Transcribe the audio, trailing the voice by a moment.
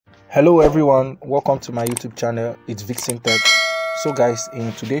Hello everyone, welcome to my YouTube channel. It's Vixen Tech. So guys,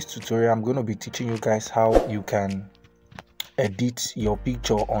 in today's tutorial I'm going to be teaching you guys how you can edit your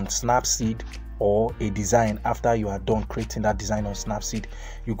picture on Snapseed or a design. After you are done creating that design on Snapseed,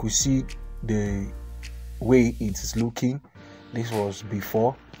 you could see the way it is looking. This was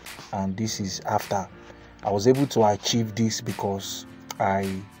before and this is after. I was able to achieve this because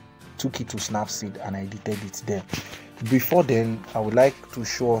I took it to Snapseed and I edited it there. Before then, I would like to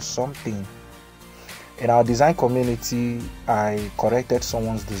show us something. In our design community, I corrected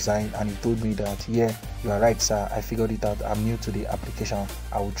someone's design and he told me that, yeah, you are right sir, I figured it out, I'm new to the application,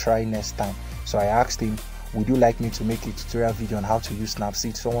 I will try next time. So I asked him, would you like me to make a tutorial video on how to use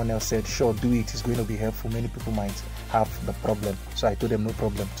Snapseed? Someone else said, sure, do it, it's going to be helpful, many people might have the problem. So I told them, no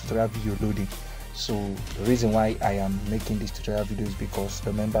problem, tutorial video loading. So the reason why I am making this tutorial video is because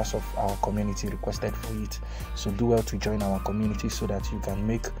the members of our community requested for it. So do well to join our community so that you can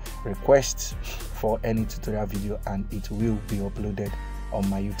make requests for any tutorial video and it will be uploaded on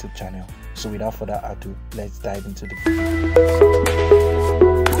my YouTube channel. So without further ado, let's dive into the video.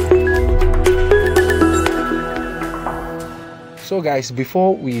 So guys,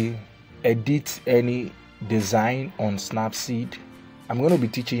 before we edit any design on Snapseed, I'm going to be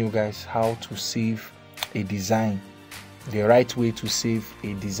teaching you guys how to save a design, the right way to save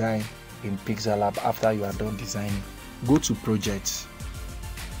a design in Pixellab after you are done designing. Go to projects.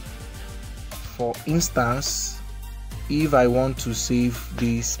 For instance, if I want to save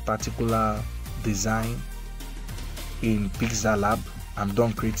this particular design in Pixellab, I'm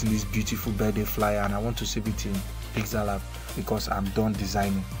done creating this beautiful birthday flyer and I want to save it in Pixellab because I'm done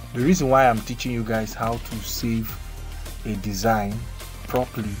designing. The reason why I'm teaching you guys how to save a design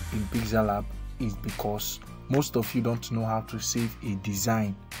properly in Pixellab is because most of you don't know how to save a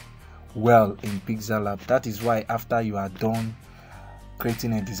design well in Pixellab. That is why after you are done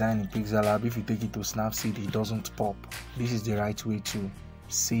creating a design in Pixellab, if you take it to Snapseed, it doesn't pop. This is the right way to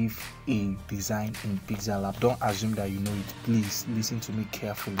save a design in Pixellab. Don't assume that you know it. Please listen to me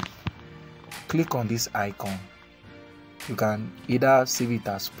carefully. Click on this icon. You can either save it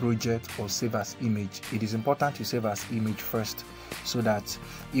as project or save as image. It is important you save as image first so that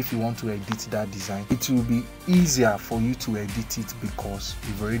if you want to edit that design, it will be easier for you to edit it because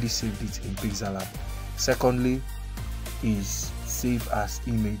you've already saved it in Pixellab. Secondly is save as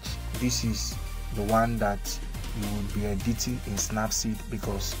image. This is the one that you will be editing in Snapseed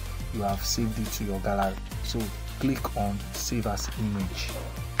because you have saved it to your gallery. So click on save as image.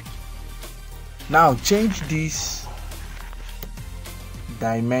 Now change this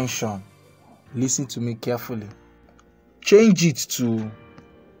dimension. Listen to me carefully. Change it to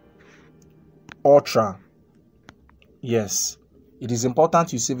ultra. Yes, it is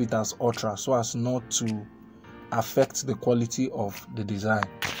important you save it as ultra so as not to affect the quality of the design.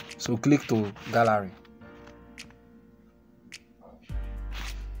 So click to gallery.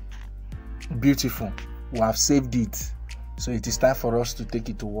 Beautiful, we have saved it. So it is time for us to take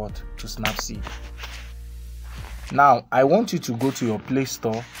it to what? To Snapseed. Now I want you to go to your Play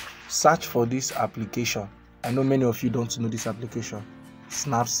Store, search for this application. I know many of you don't know this application,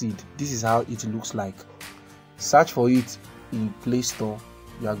 Snapseed. This is how it looks like. Search for it in Play Store.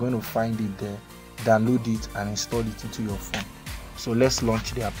 You are going to find it there. Download it and install it into your phone. So let's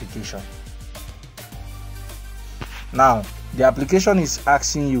launch the application. Now the application is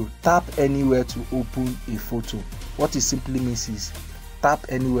asking you tap anywhere to open a photo. What it simply means is tap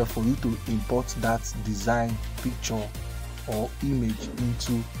anywhere for you to import that design, picture or image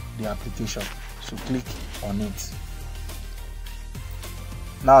into the application. So click on it.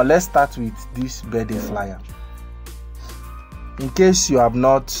 Now let's start with this birthday flyer. In case you have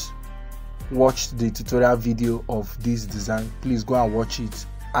not watched the tutorial video of this design, please go and watch it.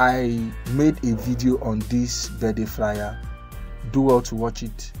 I made a video on this birthday flyer. Do well to watch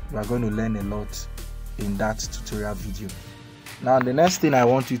it. You are going to learn a lot in that tutorial video. Now the next thing I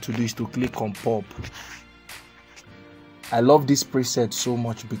want you to do is to click on pop. I love this preset so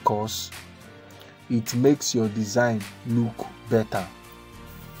much because it makes your design look better.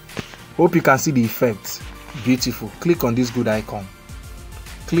 Hope you can see the effect. Beautiful. Click on this good icon.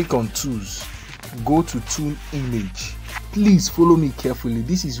 Click on tools. Go to tool image. Please follow me carefully.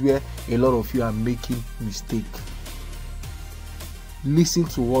 This is where a lot of you are making mistake. Listen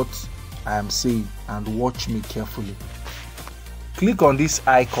to what I am saying and watch me carefully. Click on this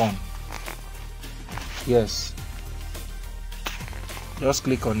icon. Yes, just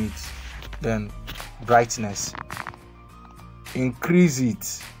click on it. Then brightness, increase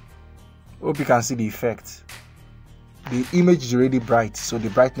it. Hope you can see the effect. The image is already bright, so the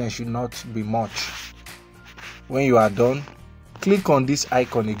brightness should not be much. When you are done, click on this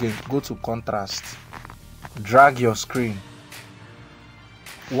icon again, go to contrast, drag your screen.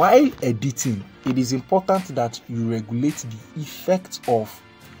 While editing, it is important that you regulate the effect of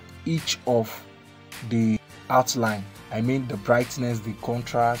each of the outline. I mean the brightness, the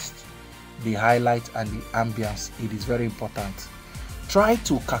contrast, the highlight and the ambience. It is very important. Try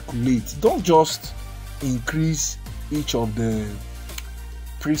to calculate, don't just increase each of the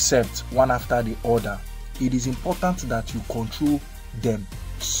precepts one after the other. It is important that you control them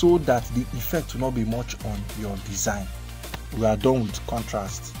so that the effect will not be much on your design. We are done with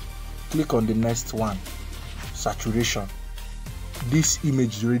contrast. Click on the next one, saturation. This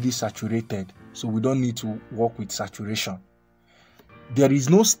image is already saturated, so we don't need to work with saturation. There is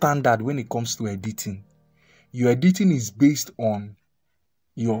no standard when it comes to editing. Your editing is based on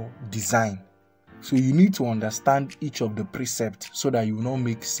your design, so you need to understand each of the precepts so that you will not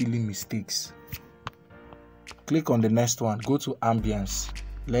make silly mistakes. Click on the next one, go to ambience.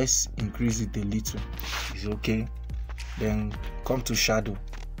 Let's increase it a little. It's okay. Then come to shadow,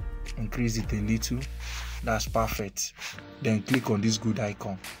 increase it a little. That's perfect. Then click on this good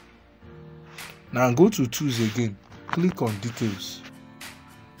icon. Now go to tools again, click on details.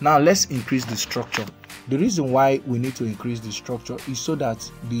 Now let's increase the structure. The reason why we need to increase the structure is so that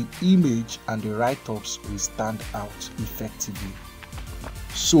the image and the write-ups will stand out effectively.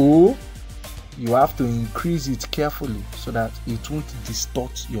 So you have to increase it carefully so that it won't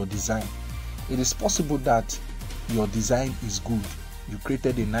distort your design. It is possible that your design is good, you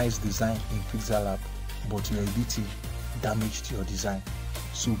created a nice design in Pixellab, but your editing damaged your design.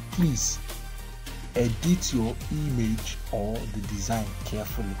 So please edit your image or the design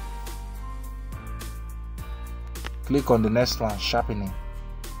carefully. Click on the next one, sharpening.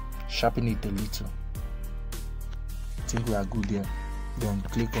 Sharpen it a little. I think we are good here. Then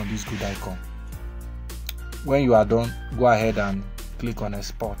click on this good icon. When you are done, go ahead and click on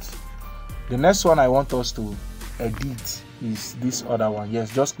export. The next one I want us to edit is this other one.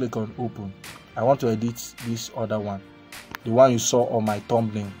 Yes, just click on open. I want to edit this other one, the one you saw on my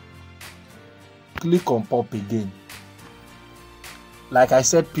thumbnail. Click on pop again. Like I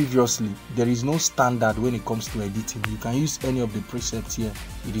said previously, there is no standard when it comes to editing. You can use any of the presets here.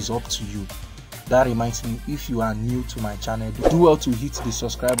 It is up to you. That reminds me, if you are new to my channel, do well to hit the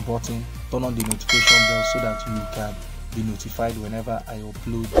subscribe button, turn on the notification bell so that you can be notified whenever I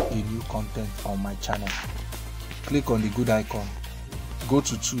upload a new content on my channel. Click on the good icon, go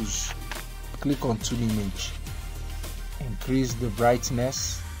to tools, click on tool image, increase the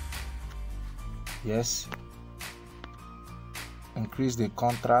brightness, yes, increase the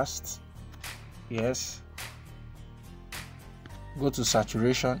contrast, yes, go to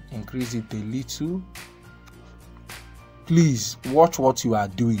saturation, increase it a little. Please watch what you are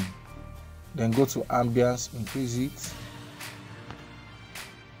doing. Then go to ambience, increase it.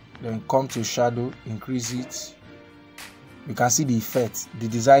 Then come to shadow, increase it. You can see the effect. The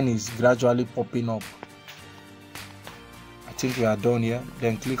design is gradually popping up. I think we are done here.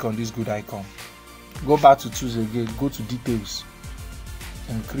 Then click on this good icon. Go back to tools again, go to details.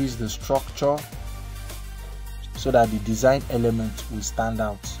 Increase the structure so that the design element will stand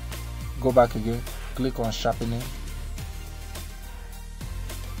out. Go back again, click on sharpening.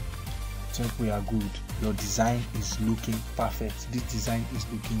 I think we are good. Your design is looking perfect. This design is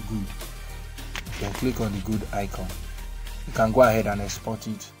looking good. Then click on the good icon. You can go ahead and export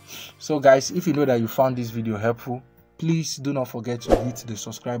it. So guys, if you know that you found this video helpful, please do not forget to hit the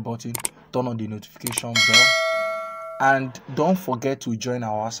subscribe button, turn on the notification bell, and don't forget to join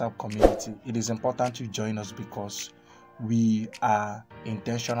our WhatsApp community. It is important to join us because we are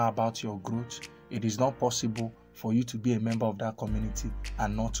intentional about your growth. It is not possible for you to be a member of that community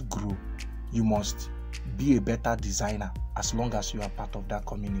and not grow. You must be a better designer as long as you are part of that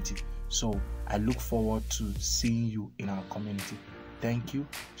community. So I look forward to seeing you in our community. Thank you.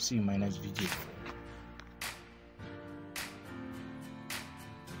 See you in my next video.